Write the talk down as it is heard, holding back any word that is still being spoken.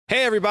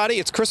Hey everybody,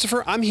 it's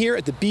Christopher. I'm here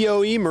at the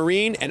BOE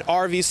Marine and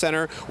RV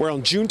Center where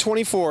on June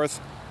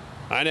 24th,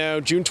 I know,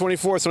 June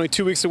 24th is only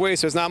 2 weeks away,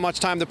 so there's not much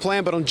time to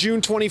plan, but on June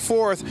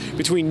 24th,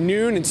 between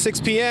noon and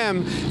 6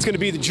 p.m., it's going to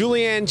be the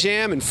Julianne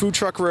Jam and Food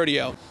Truck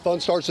Rodeo. Fun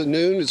starts at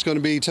noon. It's going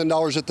to be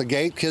 $10 at the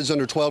gate. Kids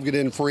under 12 get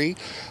in free.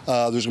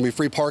 There's going to be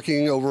free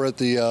parking over at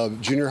the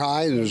junior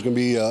high, and there's going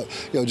to be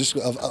just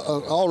an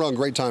all-around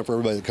great time for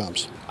everybody that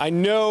comes. I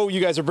know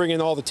you guys are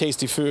bringing all the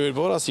tasty food,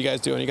 but what else are you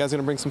guys doing? You guys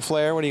going to bring some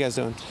flair? What are you guys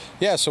doing?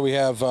 Yeah, so we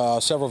have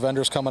several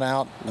vendors coming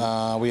out.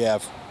 We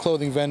have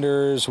clothing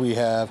vendors. We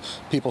have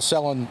people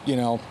selling,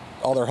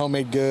 all their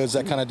homemade goods,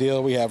 that kind of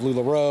deal. We have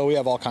LuLaRoe. We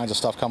have all kinds of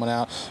stuff coming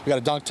out. We got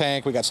a dunk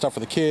tank. We got stuff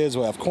for the kids.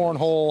 We have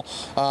cornhole.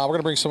 We're going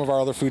to bring some of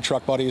our other food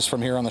truck buddies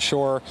from here on the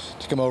shore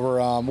to come over.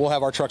 We'll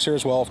have our trucks here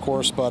as well, of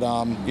course, but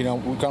we kind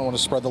of want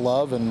to spread the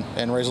love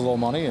and raise a little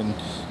money and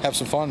have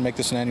some fun and make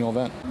this an annual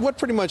event. What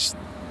pretty much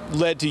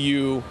led to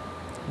you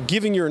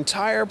giving your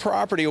entire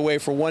property away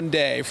for one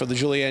day for the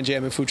Julianne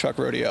Jam and Food Truck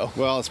Rodeo?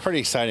 Well, it's pretty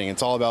exciting.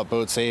 It's all about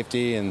boat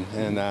safety and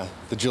the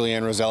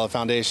Julianne Rosela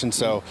Foundation.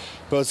 So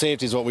boat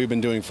safety is what we've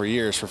been doing for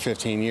years, for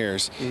 15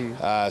 years.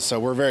 So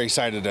we're very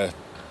excited to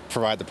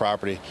provide the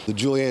property. The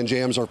Julianne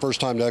Jam is our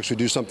first time to actually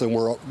do something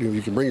where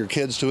you can bring your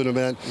kids to an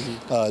event.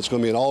 It's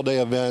going to be an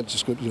all-day event.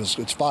 It's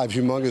 5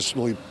 humongous,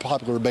 really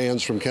popular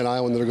bands from Kent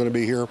Island that are going to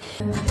be here.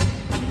 No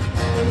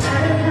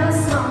matter how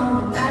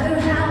small, no matter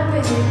how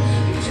big,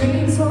 your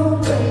dreams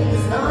won't break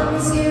as long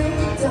as you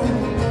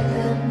don't let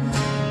them.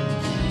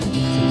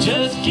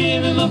 Just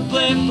give me my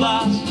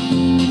flip-flops,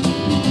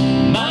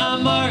 my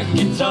marked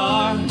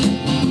guitar,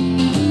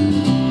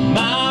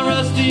 my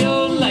rusty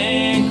old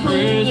Land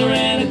Cruiser,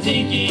 and a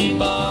tiki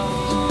bar.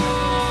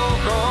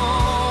 Walk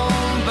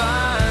on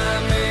by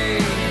me,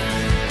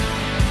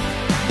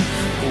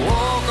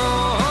 walk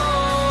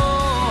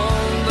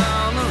on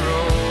down the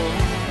road.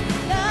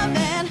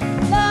 Loving,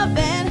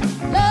 loving,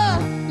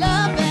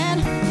 loving,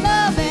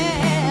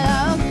 loving,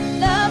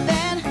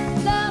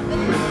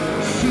 loving.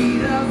 She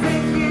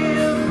doesn't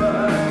give a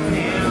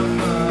damn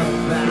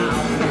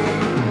about me.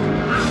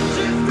 I'm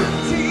just a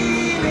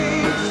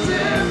teenage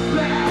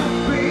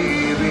jetbag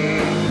baby.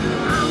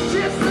 I'm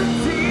just a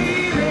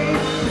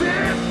teenage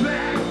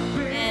jetbag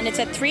baby. And it's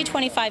at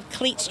 325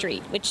 Cleat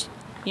Street, which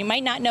you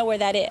might not know where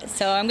that is.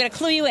 So I'm going to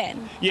clue you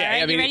in. Yeah, all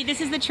right? I mean, you ready? This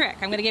is the trick.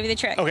 I'm going to give you the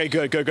trick. Okay,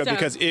 good, So-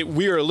 because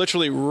we are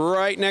literally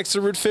right next to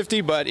Route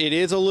 50, but it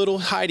is a little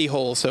hidey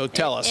hole, so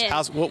tell us, It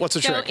is. what's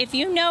the trick? So if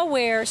you know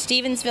where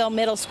Stevensville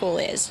Middle School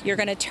is, you're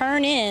going to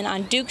turn in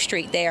on Duke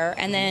Street there,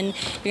 and then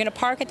you're going to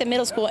park at the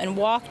middle school and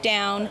walk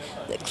down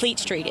Cleat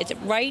Street. It's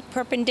right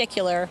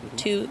perpendicular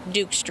to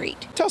Duke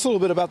Street. Tell us a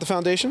little bit about the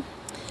foundation.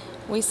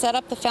 We set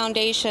up the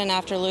foundation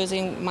after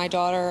losing my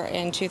daughter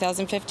in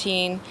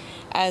 2015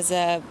 as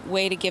a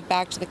way to give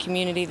back to the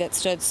community that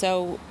stood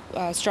so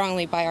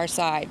strongly by our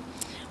side.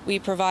 We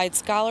provide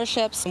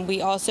scholarships, and we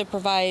also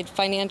provide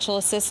financial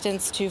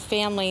assistance to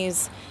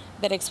families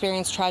that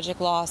experience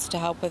tragic loss to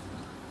help with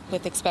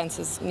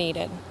expenses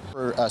needed.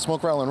 For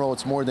Smoke, Rattle, and Roll,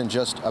 it's more than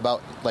just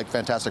about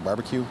fantastic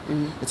barbecue.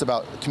 It's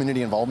about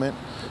community involvement.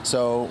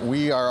 So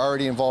we are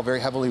already involved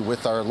very heavily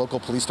with our local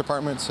police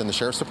departments and the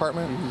sheriff's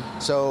department.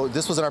 So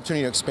this was an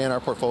opportunity to expand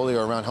our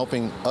portfolio around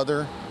helping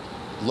other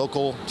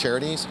local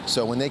charities.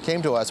 So when they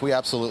came to us, we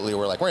absolutely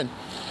were like, we're in.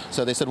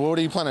 So they said, well, what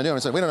do you plan on doing? I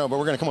said, we don't know, but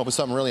we're going to come up with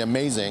something really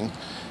amazing.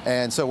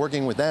 And so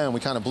working with them,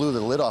 we kind of blew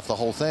the lid off the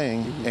whole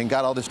thing and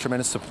got all this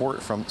tremendous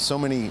support from so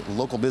many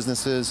local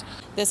businesses.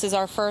 This is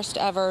our first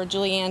ever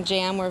Julianne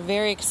Jam we're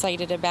very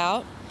excited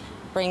about.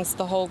 Brings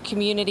the whole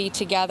community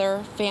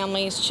together,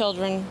 families,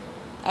 children,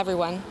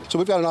 everyone. So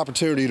we've got an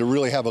opportunity to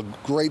really have a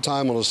great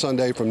time on a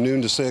Sunday from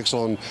noon to 6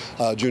 on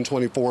June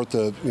 24th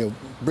to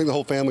bring the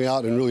whole family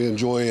out and really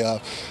enjoy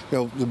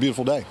the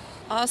beautiful day.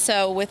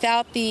 Also,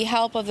 without the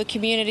help of the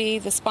community,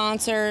 the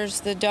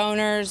sponsors, the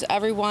donors,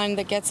 everyone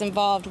that gets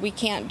involved, we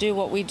can't do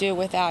what we do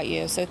without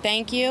you. So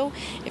thank you.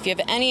 If you have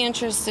any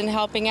interest in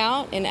helping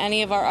out in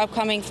any of our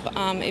upcoming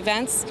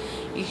events,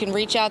 you can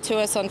reach out to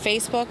us on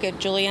Facebook at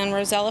Julianne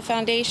Rosela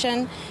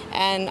Foundation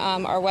and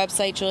our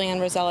website,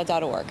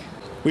 juliannerosela.org.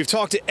 We've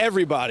talked to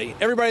everybody.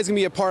 Everybody's going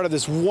to be a part of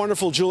this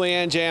wonderful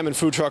Julianne Jam and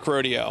Food Truck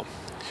Rodeo.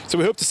 So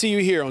we hope to see you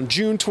here on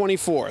June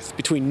 24th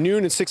between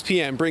noon and 6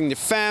 p.m. Bring your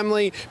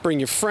family, bring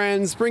your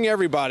friends, bring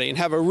everybody, and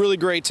have a really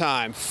great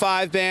time.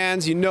 5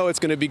 bands, you know it's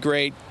going to be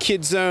great.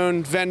 Kid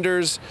zone,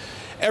 vendors,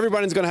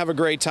 everybody's going to have a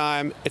great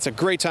time. It's a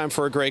great time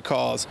for a great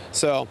cause.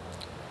 So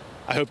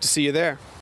I hope to see you there.